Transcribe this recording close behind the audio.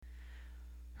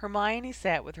Hermione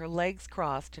sat with her legs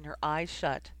crossed and her eyes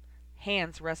shut,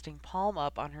 hands resting palm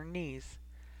up on her knees.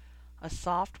 A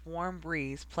soft, warm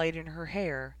breeze played in her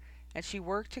hair, and she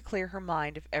worked to clear her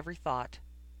mind of every thought,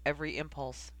 every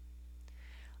impulse.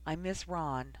 I miss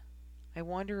Ron. I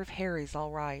wonder if Harry's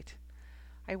all right.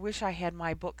 I wish I had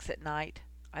my books at night.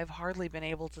 I've hardly been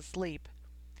able to sleep.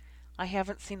 I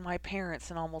haven't seen my parents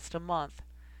in almost a month.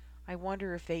 I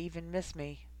wonder if they even miss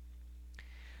me.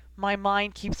 My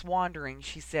mind keeps wandering,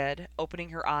 she said, opening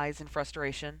her eyes in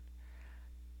frustration.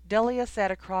 Delia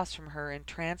sat across from her in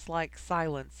trance-like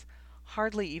silence,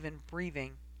 hardly even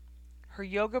breathing. Her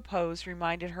yoga pose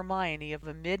reminded Hermione of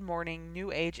a mid-morning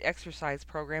New Age exercise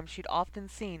program she'd often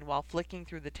seen while flicking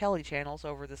through the telechannels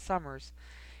over the summers,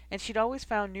 and she'd always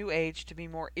found New Age to be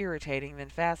more irritating than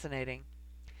fascinating.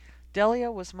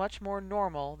 Delia was much more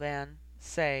normal than,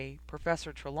 say,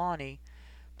 Professor Trelawney,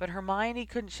 but Hermione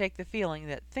couldn't shake the feeling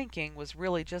that thinking was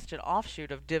really just an offshoot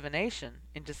of divination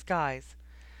in disguise.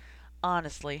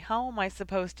 Honestly, how am I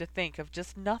supposed to think of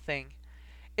just nothing?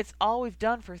 It's all we've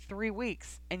done for 3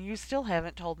 weeks, and you still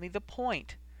haven't told me the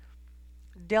point.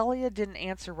 Delia didn't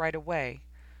answer right away.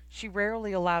 She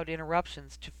rarely allowed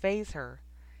interruptions to faze her,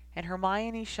 and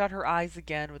Hermione shut her eyes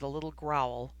again with a little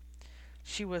growl.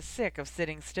 She was sick of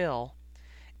sitting still.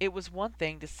 It was one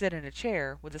thing to sit in a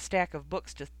chair with a stack of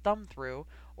books to thumb through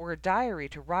or a diary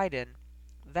to write in.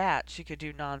 That she could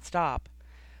do non-stop.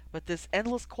 But this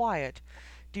endless quiet,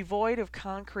 devoid of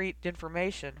concrete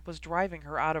information, was driving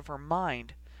her out of her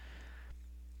mind.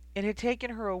 It had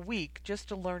taken her a week just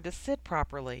to learn to sit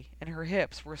properly, and her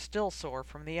hips were still sore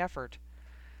from the effort.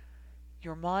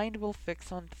 Your mind will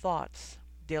fix on thoughts,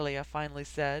 Delia finally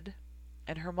said,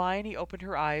 and Hermione opened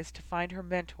her eyes to find her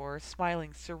mentor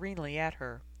smiling serenely at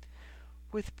her.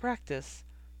 With practice,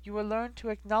 you will learn to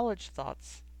acknowledge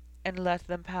thoughts and let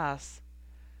them pass.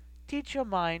 Teach your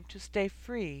mind to stay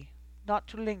free, not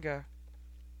to linger.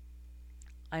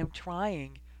 I am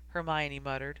trying, Hermione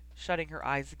muttered, shutting her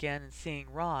eyes again and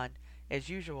seeing Ron, as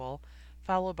usual,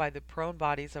 followed by the prone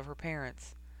bodies of her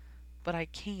parents. But I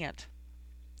can't.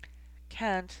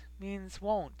 Can't means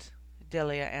won't,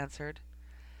 Delia answered.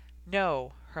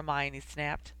 No, Hermione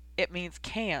snapped. It means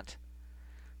can't.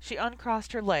 She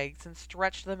uncrossed her legs and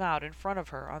stretched them out in front of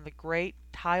her on the great,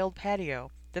 tiled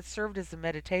patio that served as a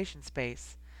meditation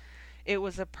space. It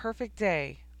was a perfect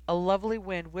day. A lovely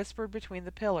wind whispered between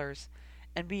the pillars,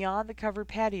 and beyond the covered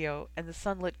patio and the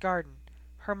sunlit garden,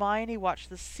 Hermione watched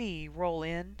the sea roll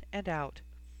in and out.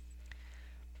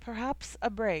 Perhaps a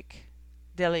break,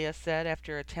 Delia said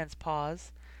after a tense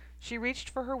pause. She reached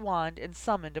for her wand and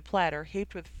summoned a platter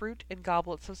heaped with fruit and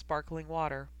goblets of sparkling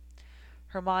water.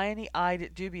 Hermione eyed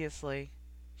it dubiously.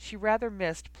 She rather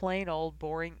missed plain old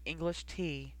boring English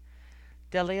tea.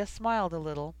 Delia smiled a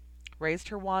little, raised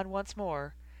her wand once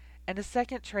more, and a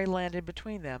second tray landed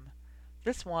between them.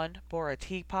 This one bore a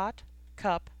teapot,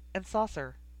 cup, and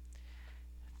saucer.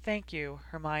 Thank you,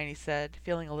 Hermione said,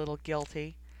 feeling a little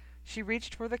guilty. She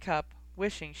reached for the cup,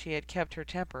 wishing she had kept her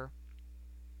temper.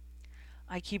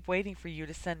 I keep waiting for you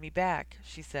to send me back,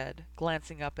 she said,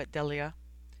 glancing up at Delia.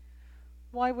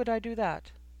 Why would I do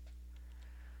that?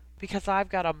 Because I've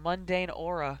got a mundane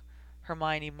aura,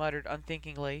 Hermione muttered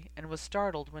unthinkingly, and was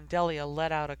startled when Delia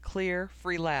let out a clear,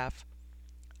 free laugh.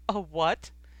 A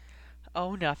what?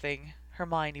 Oh, nothing,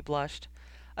 Hermione blushed.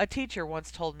 A teacher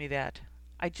once told me that.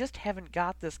 I just haven't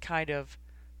got this kind of...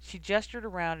 She gestured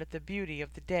around at the beauty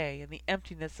of the day and the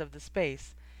emptiness of the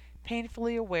space,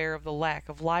 painfully aware of the lack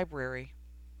of library.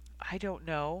 I don't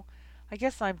know. I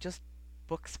guess I'm just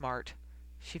book-smart.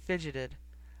 She fidgeted.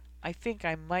 I think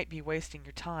I might be wasting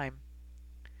your time.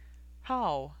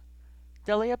 How?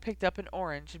 Delia picked up an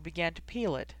orange and began to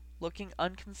peel it, looking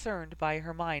unconcerned by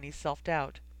Hermione's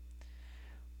self-doubt.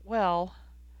 Well,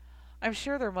 I'm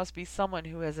sure there must be someone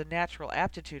who has a natural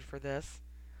aptitude for this.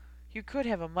 You could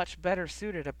have a much better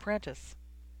suited apprentice.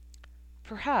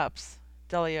 Perhaps,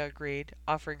 Delia agreed,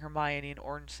 offering Hermione an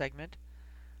orange segment.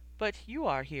 But you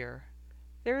are here.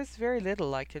 There is very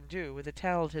little I can do with a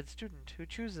talented student who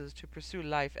chooses to pursue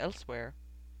life elsewhere.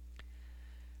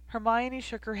 Hermione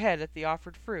shook her head at the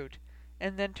offered fruit,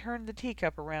 and then turned the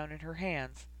teacup around in her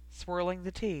hands, swirling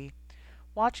the tea,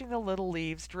 watching the little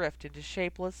leaves drift into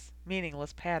shapeless,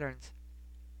 meaningless patterns.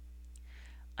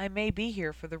 I may be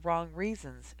here for the wrong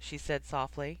reasons, she said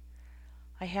softly.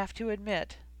 I have to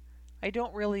admit, I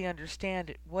don't really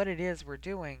understand what it is we're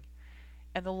doing,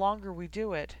 and the longer we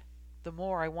do it, the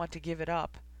more I want to give it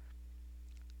up.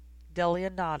 Delia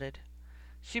nodded.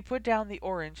 She put down the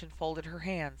orange and folded her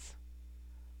hands.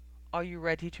 Are you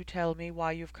ready to tell me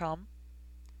why you've come?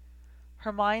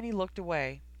 Hermione looked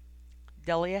away.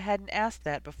 Delia hadn't asked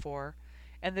that before,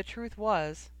 And the truth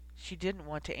was, she didn't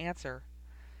want to answer.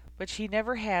 But she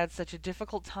never had such a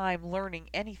difficult time learning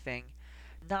anything.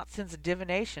 Not since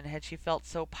divination had she felt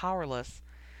so powerless,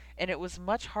 and it was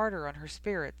much harder on her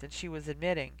spirit than she was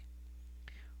admitting.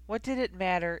 What did it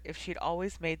matter if she'd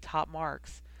always made top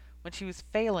marks, when she was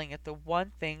failing at the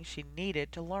one thing she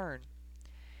needed to learn?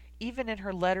 Even in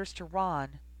her letters to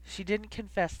Ron, she didn't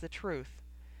confess the truth.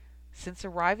 Since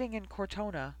arriving in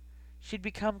Cortona, she'd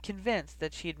become convinced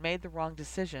that she had made the wrong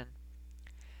decision.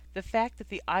 The fact that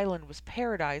the island was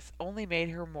paradise only made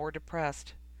her more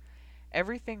depressed.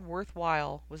 Everything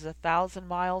worthwhile was 1,000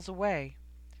 miles away.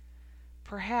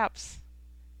 Perhaps,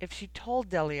 if she told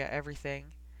Delia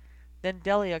everything, then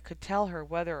Delia could tell her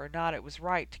whether or not it was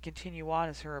right to continue on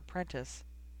as her apprentice.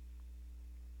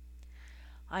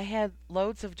 I had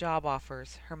loads of job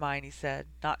offers, Hermione said,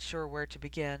 not sure where to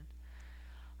begin.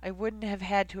 I wouldn't have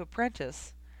had to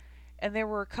apprentice, and there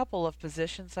were a couple of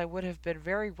positions I would have been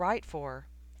very right for.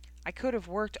 I could have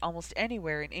worked almost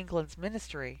anywhere in England's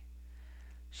ministry.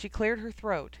 She cleared her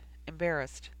throat,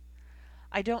 embarrassed.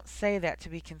 I don't say that to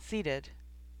be conceited.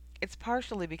 It's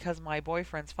partially because my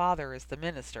boyfriend's father is the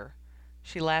minister.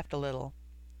 She laughed a little.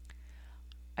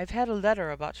 I've had a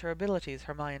letter about your abilities,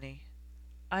 Hermione.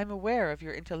 I'm aware of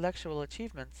your intellectual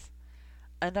achievements,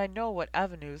 and I know what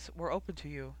avenues were open to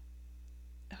you.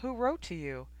 Who wrote to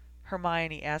you?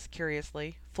 Hermione asked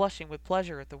curiously, flushing with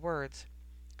pleasure at the words.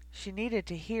 She needed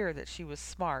to hear that she was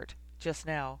smart, just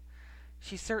now.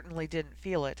 She certainly didn't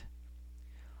feel it.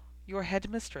 Your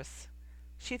headmistress.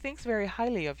 She thinks very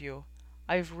highly of you.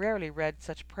 I've rarely read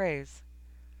such praise.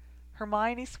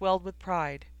 Hermione swelled with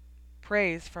pride.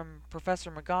 Praise from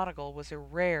Professor McGonagall was a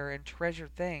rare and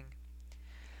treasured thing.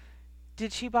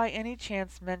 Did she by any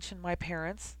chance mention my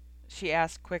parents? She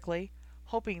asked quickly,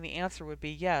 hoping the answer would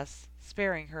be yes,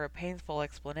 sparing her a painful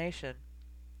explanation.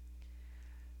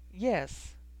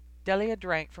 Yes. Delia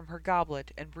drank from her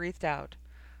goblet and breathed out.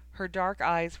 Her dark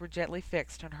eyes were gently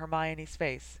fixed on Hermione's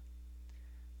face.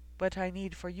 But I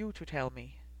need for you to tell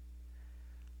me.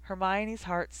 Hermione's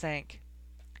heart sank.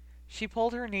 She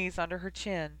pulled her knees under her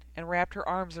chin and wrapped her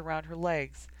arms around her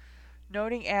legs,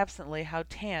 noting absently how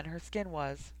tan her skin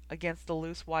was against the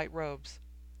loose white robes.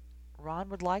 Ron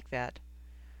would like that.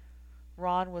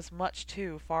 Ron was much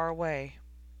too far away.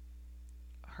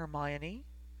 Hermione?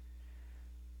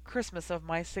 Christmas of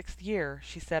my 6th year,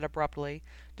 she said abruptly,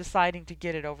 deciding to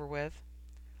get it over with.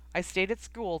 I stayed at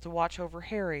school to watch over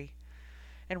Harry,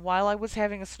 and while I was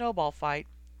having a snowball fight,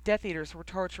 Death Eaters were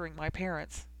torturing my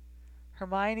parents.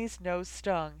 Hermione's nose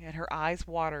stung and her eyes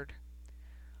watered.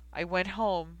 I went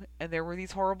home, and there were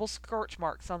these horrible scorch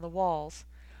marks on the walls.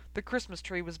 The Christmas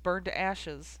tree was burned to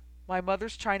ashes. My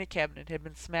mother's china cabinet had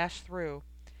been smashed through,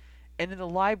 and in the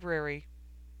library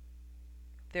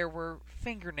there were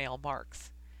fingernail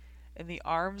marks. In the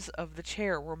arms of the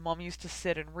chair where Mum used to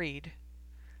sit and read.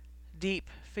 Deep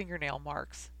fingernail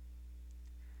marks.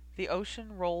 The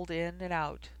ocean rolled in and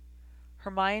out.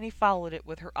 Hermione followed it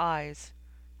with her eyes,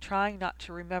 trying not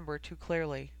to remember too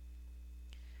clearly.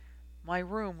 My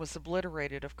room was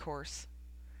obliterated, of course.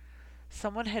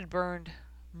 Someone had burned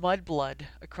mudblood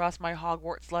across my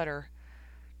Hogwarts letter.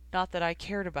 Not that I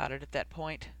cared about it at that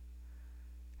point.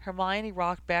 Hermione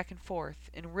rocked back and forth,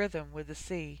 in rhythm with the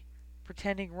sea,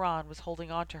 pretending Ron was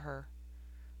holding on to her.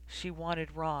 She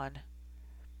wanted Ron.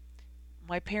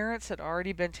 My parents had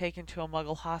already been taken to a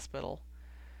Muggle hospital,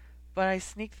 but I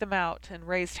sneaked them out and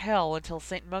raised hell until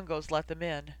St. Mungo's let them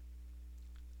in.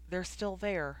 They're still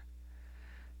there.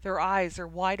 Their eyes are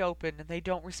wide open and they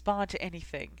don't respond to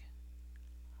anything.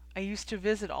 I used to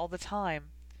visit all the time,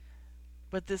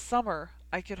 but this summer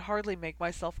I could hardly make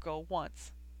myself go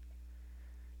once.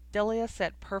 Delia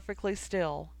sat perfectly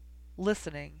still,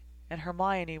 listening, and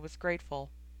Hermione was grateful.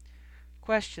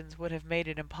 Questions would have made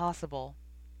it impossible.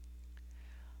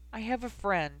 I have a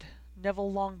friend,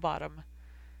 Neville Longbottom.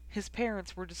 His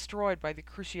parents were destroyed by the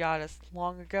Cruciatus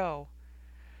long ago,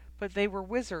 but they were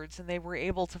wizards and they were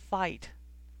able to fight.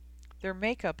 Their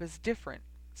makeup is different,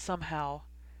 somehow.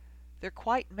 They're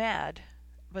quite mad,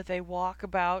 but they walk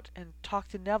about and talk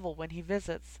to Neville when he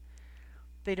visits.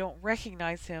 They don't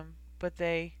recognize him, but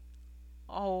they...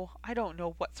 Oh, I don't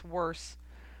know what's worse.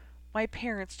 My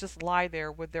parents just lie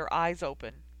there with their eyes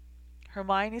open.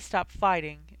 Hermione stopped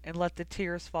fighting and let the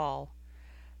tears fall.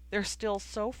 They're still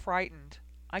so frightened.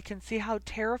 I can see how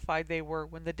terrified they were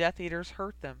when the Death Eaters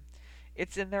hurt them.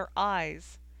 It's in their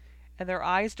eyes, and their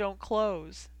eyes don't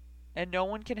close, and no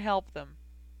one can help them.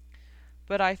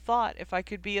 But I thought if I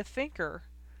could be a thinker,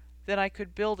 then I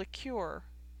could build a cure.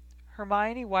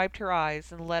 Hermione wiped her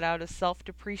eyes and let out a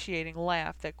self-depreciating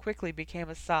laugh that quickly became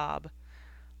a sob.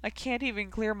 I can't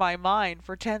even clear my mind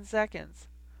for 10 seconds.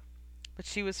 but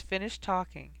she was finished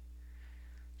talking.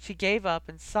 She gave up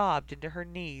and sobbed into her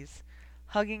knees,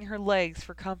 hugging her legs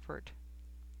for comfort.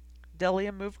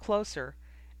 Delia moved closer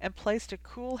and placed a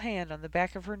cool hand on the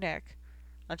back of her neck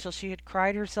until she had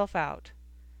cried herself out.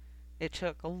 It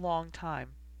took a long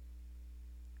time.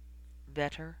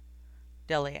 "Better?"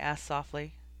 Delia asked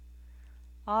softly.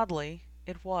 Oddly,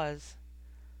 it was.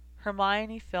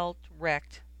 Hermione felt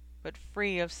wrecked, but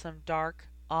free of some dark,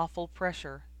 awful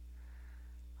pressure.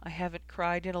 "I haven't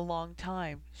cried in a long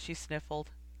time," she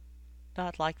sniffled.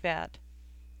 "Not like that."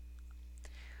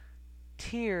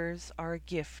 "Tears are a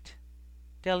gift."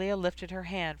 Delia lifted her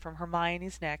hand from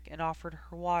Hermione's neck and offered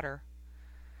her water.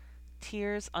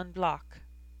 "Tears unblock.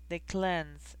 They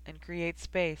cleanse and create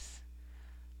space.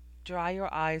 Dry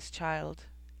your eyes, child,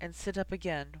 and sit up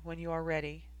again when you are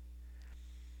ready."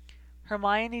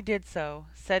 Hermione did so,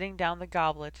 setting down the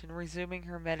goblet and resuming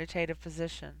her meditative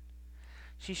position.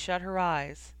 She shut her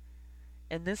eyes,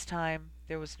 and this time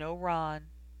there was no Ron,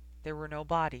 there were no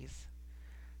bodies.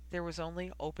 There was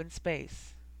only open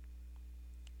space.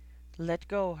 "Let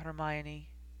go, Hermione.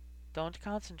 Don't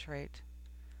concentrate.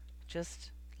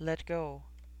 Just let go."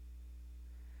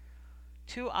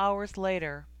 2 hours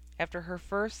later, after her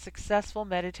first successful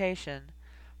meditation,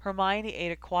 Hermione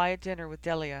ate a quiet dinner with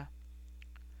Delia.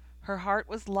 Her heart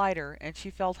was lighter, and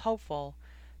she felt hopeful,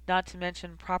 not to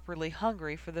mention properly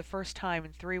hungry for the first time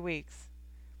in 3 weeks.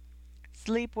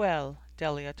 "Sleep well,"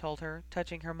 Delia told her,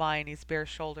 touching Hermione's bare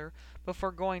shoulder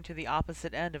before going to the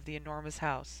opposite end of the enormous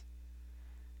house.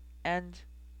 "And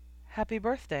happy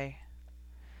birthday."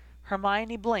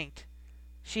 Hermione blinked.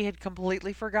 She had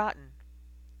completely forgotten.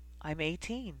 "I'm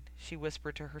 18," she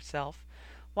whispered to herself,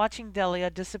 watching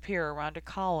Delia disappear around a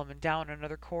column and down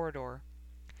another corridor.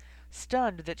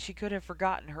 Stunned that she could have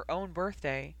forgotten her own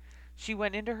birthday, she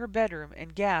went into her bedroom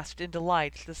and gasped in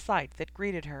delight at the sight that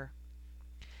greeted her.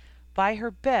 By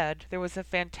her bed there was a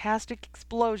fantastic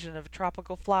explosion of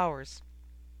tropical flowers.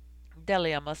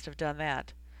 Delia must have done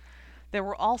that. There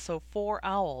were also 4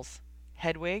 owls,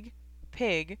 Hedwig,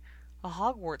 Pig, a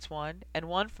Hogwarts one, and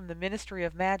one from the Ministry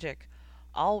of Magic,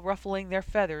 all ruffling their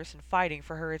feathers and fighting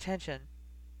for her attention.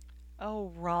 "Oh,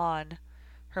 Ron,"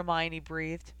 Hermione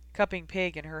breathed, cupping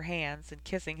Pig in her hands and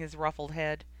kissing his ruffled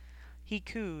head. He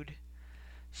cooed.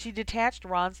 She detached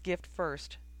Ron's gift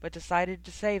first, but decided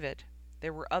to save it.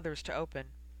 There were others to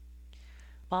open.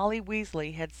 Molly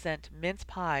Weasley had sent mince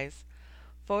pies,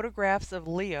 photographs of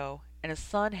Leo, and a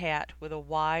sun hat with a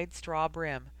wide straw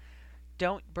brim.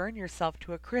 "Don't burn yourself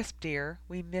to a crisp, dear.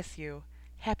 We miss you.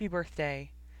 Happy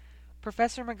birthday."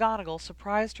 Professor McGonagall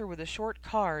surprised her with a short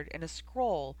card and a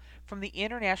scroll from the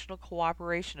International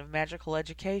Cooperation of Magical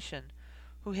Education,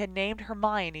 who had named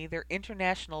Hermione their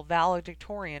International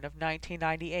Valedictorian of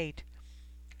 1998.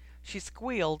 She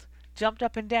squealed, jumped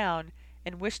up and down,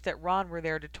 and wished that Ron were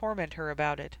there to torment her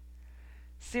about it.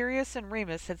 Sirius and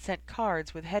Remus had sent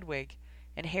cards with Hedwig,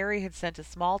 and Harry had sent a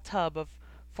small tub of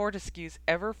Fortescue's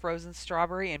ever-frozen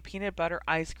strawberry and peanut butter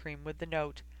ice cream with the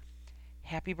note,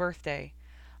 "Happy birthday.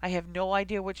 I have no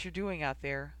idea what you're doing out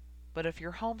there, but if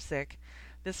you're homesick,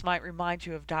 this might remind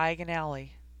you of Diagon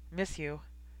Alley. Miss you."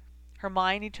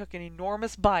 Hermione took an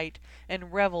enormous bite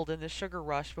and reveled in the sugar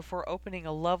rush before opening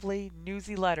a lovely,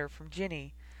 newsy letter from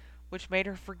Ginny, which made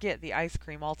her forget the ice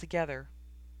cream altogether.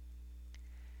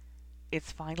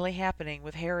 "It's finally happening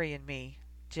with Harry and me,"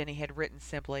 Ginny had written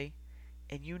simply,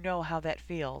 "and you know how that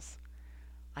feels.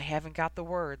 I haven't got the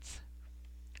words."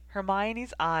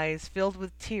 Hermione's eyes filled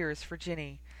with tears for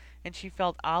Ginny, and she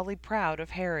felt oddly proud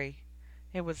of Harry.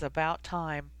 It was about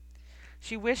time.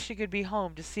 She wished she could be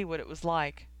home to see what it was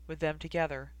like, with them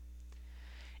together.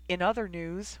 In other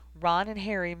news, Ron and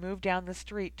Harry moved down the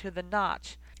street to the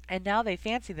Notch, and now they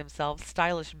fancy themselves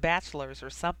stylish bachelors or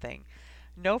something.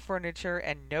 No furniture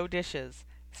and no dishes.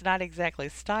 It's not exactly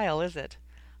style, is it?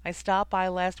 I stopped by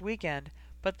last weekend,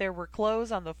 but there were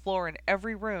clothes on the floor in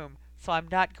every room, so I'm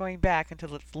not going back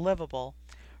until it's livable.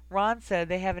 Ron said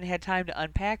they haven't had time to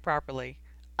unpack properly.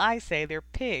 I say they're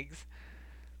pigs.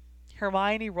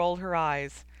 Hermione rolled her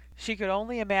eyes. She could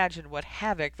only imagine what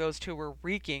havoc those two were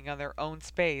wreaking on their own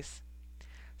space.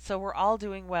 "So we're all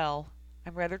doing well.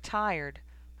 I'm rather tired,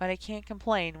 but I can't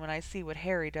complain when I see what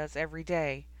Harry does every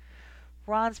day.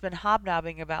 Ron's been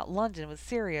hobnobbing about London with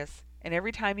Sirius, and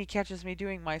every time he catches me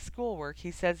doing my schoolwork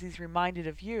he says he's reminded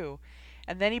of you,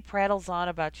 and then he prattles on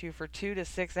about you for 2 to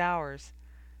 6 hours.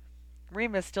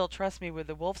 Remus still trusts me with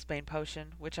the wolfsbane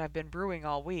potion, which I've been brewing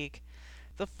all week.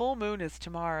 The full moon is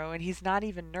tomorrow, and he's not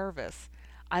even nervous.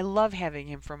 I love having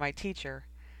him for my teacher.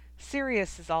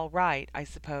 Sirius is all right, I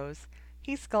suppose.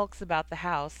 He skulks about the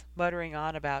house, muttering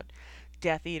on about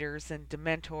Death Eaters and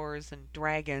Dementors and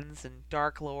Dragons and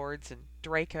Dark Lords and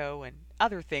Draco and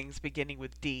other things beginning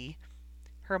with D.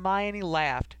 Hermione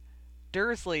laughed.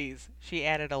 Dursleys, she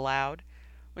added aloud.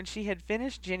 When she had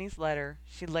finished Ginny's letter,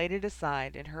 she laid it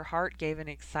aside, and her heart gave an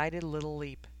excited little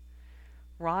leap.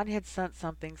 Ron had sent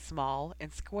something small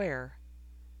and square.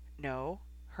 No,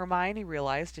 Hermione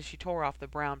realized as she tore off the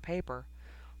brown paper.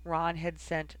 Ron had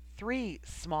sent 3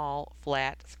 small,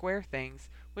 flat, square things,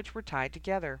 which were tied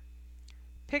together.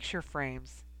 Picture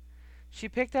frames. She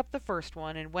picked up the first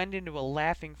one and went into a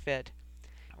laughing fit.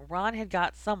 Ron had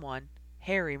got someone,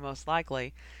 Harry most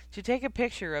likely, to take a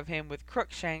picture of him with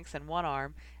Crookshanks in one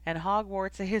arm and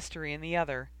Hogwarts a History in the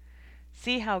other.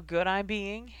 "See how good I'm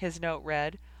being," his note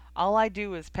read. "All I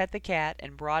do is pet the cat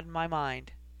and broaden my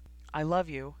mind. I love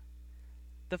you."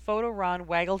 The photo Ron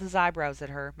waggled his eyebrows at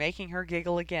her, making her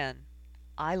giggle again.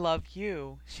 "I love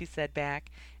you," she said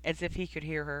back, as if he could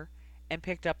hear her, and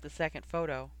picked up the second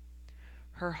photo.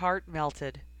 Her heart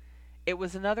melted. It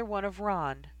was another one of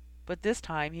Ron, but this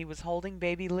time he was holding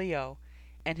baby Leo,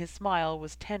 and his smile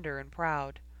was tender and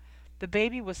proud. The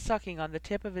baby was sucking on the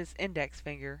tip of his index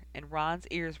finger, and Ron's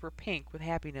ears were pink with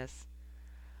happiness.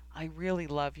 "I really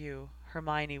love you,"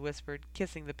 Hermione whispered,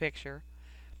 kissing the picture.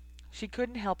 She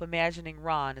couldn't help imagining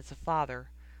Ron as a father,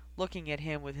 looking at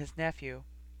him with his nephew.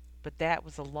 But that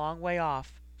was a long way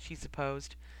off, she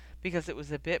supposed, because it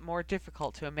was a bit more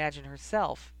difficult to imagine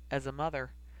herself as a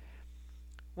mother.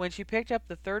 When she picked up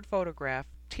the third photograph,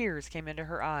 tears came into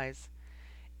her eyes.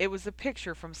 It was a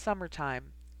picture from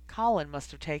summertime. Colin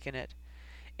must have taken it.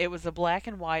 It was a black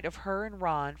and white of her and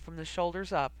Ron from the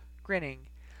shoulders up, grinning.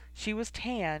 She was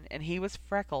tan and he was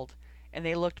freckled, and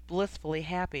they looked blissfully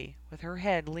happy, with her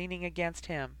head leaning against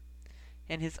him,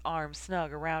 and his arms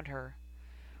snug around her.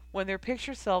 When their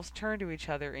picture selves turned to each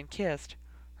other and kissed,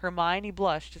 Hermione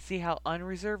blushed to see how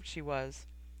unreserved she was.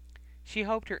 She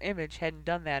hoped her image hadn't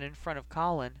done that in front of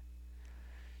Colin.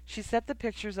 She set the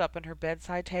pictures up on her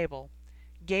bedside table,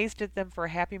 gazed at them for a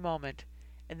happy moment,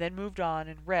 and then moved on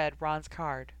and read Ron's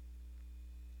card.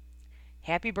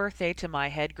 "Happy birthday to my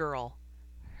head girl."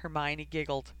 Hermione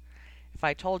giggled. "If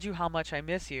I told you how much I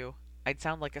miss you, I'd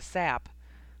sound like a sap.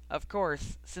 Of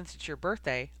course, since it's your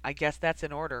birthday, I guess that's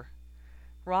in order."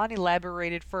 Ron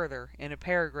elaborated further in a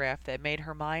paragraph that made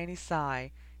Hermione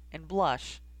sigh, and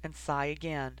blush, and sigh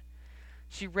again.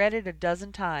 She read it a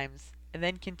dozen times, and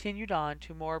then continued on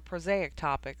to more prosaic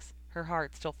topics, her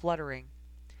heart still fluttering.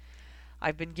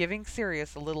 "I've been giving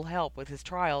Sirius a little help with his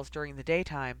trials during the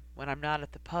daytime, when I'm not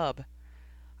at the pub.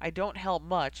 I don't help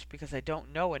much because I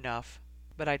don't know enough,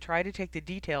 but I try to take the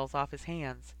details off his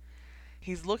hands.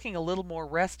 He's looking a little more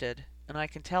rested, and I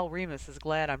can tell Remus is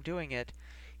glad I'm doing it,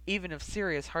 even if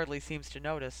Sirius hardly seems to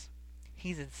notice.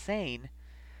 He's insane.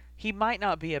 He might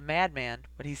not be a madman,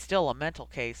 but he's still a mental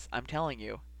case, I'm telling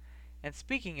you. And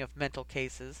speaking of mental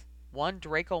cases, one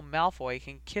Draco Malfoy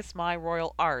can kiss my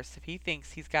royal arse if he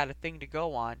thinks he's got a thing to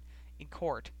go on in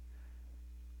court.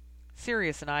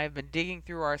 Sirius and I have been digging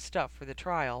through our stuff for the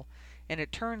trial, and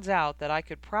it turns out that I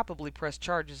could probably press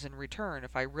charges in return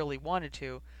if I really wanted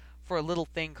to, for a little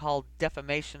thing called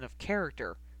defamation of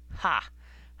character. Ha!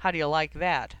 How do you like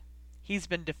that? He's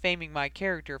been defaming my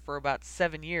character for about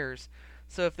 7 years,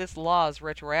 so if this law is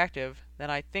retroactive,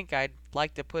 then I think I'd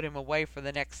like to put him away for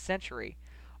the next century,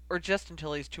 or just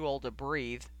until he's too old to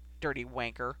breathe. Dirty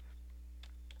wanker."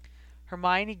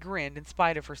 Hermione grinned in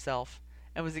spite of herself,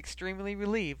 and was extremely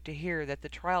relieved to hear that the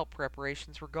trial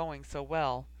preparations were going so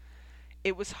well.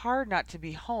 It was hard not to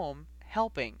be home,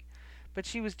 helping, but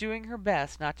she was doing her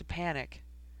best not to panic,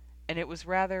 and it was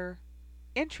rather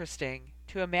interesting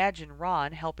to imagine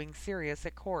Ron helping Sirius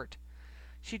at court.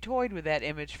 She toyed with that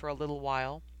image for a little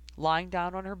while, lying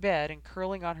down on her bed and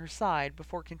curling on her side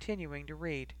before continuing to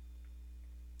read.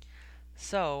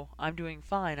 "So, I'm doing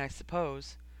fine, I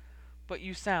suppose. But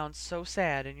you sound so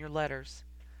sad in your letters.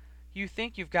 You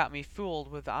think you've got me fooled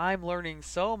with I'm learning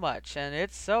so much, and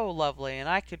it's so lovely, and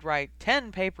I could write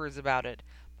 10 papers about it,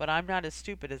 but I'm not as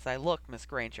stupid as I look, Miss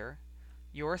Granger.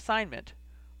 Your assignment,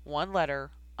 1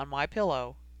 letter on my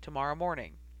pillow tomorrow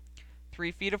morning.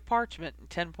 3 feet of parchment and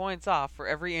 10 points off for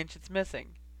every inch it's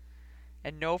missing.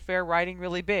 And no fair writing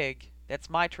really big. That's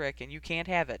my trick, and you can't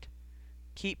have it.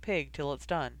 Keep pig till it's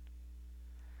done."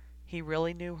 He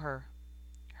really knew her.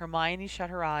 Hermione shut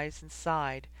her eyes and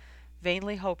sighed,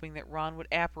 vainly hoping that Ron would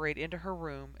apparate into her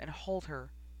room and hold her,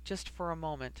 just for a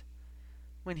moment.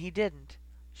 When he didn't,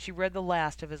 she read the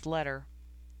last of his letter.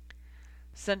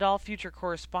 "Send all future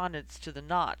correspondence to the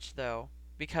Notch, though,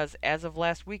 because as of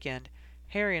last weekend,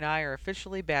 Harry and I are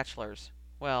officially bachelors.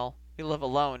 Well, we live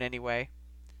alone, anyway.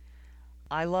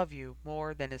 I love you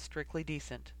more than is strictly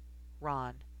decent.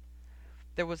 Ron."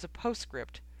 There was a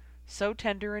postscript, so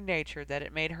tender in nature that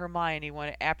it made Hermione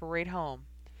want to apparate home.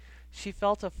 She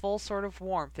felt a full sort of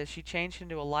warmth as she changed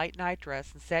into a light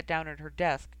nightdress and sat down at her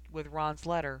desk with Ron's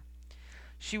letter.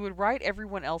 She would write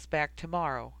everyone else back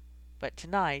tomorrow, but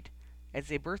tonight,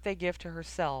 as a birthday gift to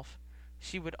herself,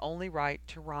 she would only write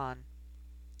to Ron.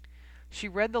 She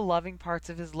read the loving parts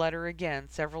of his letter again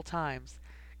several times,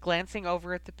 glancing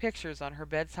over at the pictures on her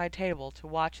bedside table to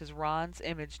watch as Ron's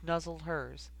image nuzzled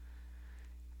hers.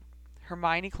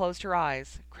 Hermione closed her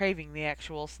eyes, craving the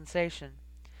actual sensation.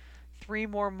 3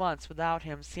 more months without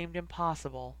him seemed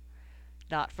impossible.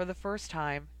 Not for the first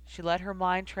time, she let her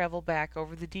mind travel back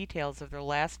over the details of their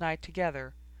last night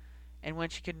together, and when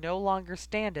she could no longer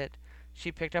stand it,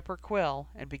 she picked up her quill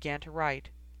and began to write.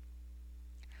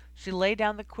 She laid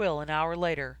down the quill an hour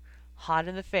later, hot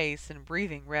in the face and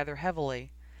breathing rather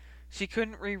heavily. She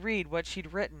couldn't reread what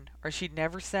she'd written, or she'd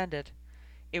never send it.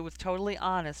 It was totally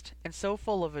honest, and so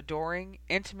full of adoring,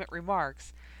 intimate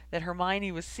remarks that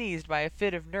Hermione was seized by a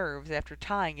fit of nerves after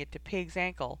tying it to Pig's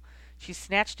ankle. She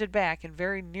snatched it back and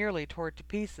very nearly tore it to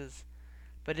pieces.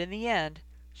 But in the end,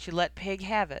 she let Pig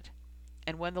have it,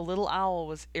 and when the little owl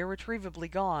was irretrievably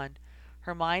gone,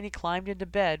 Hermione climbed into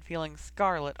bed feeling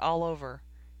scarlet all over.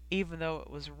 Even though it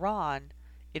was Ron,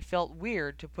 it felt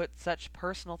weird to put such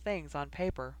personal things on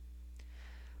paper.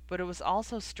 But it was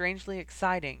also strangely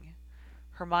exciting.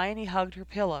 Hermione hugged her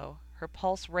pillow, her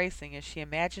pulse racing as she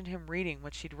imagined him reading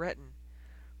what she'd written.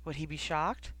 Would he be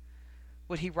shocked?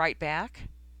 Would he write back?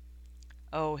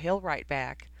 "Oh, he'll write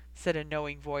back," said a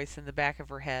knowing voice in the back of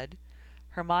her head.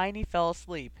 Hermione fell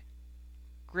asleep,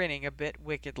 grinning a bit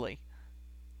wickedly.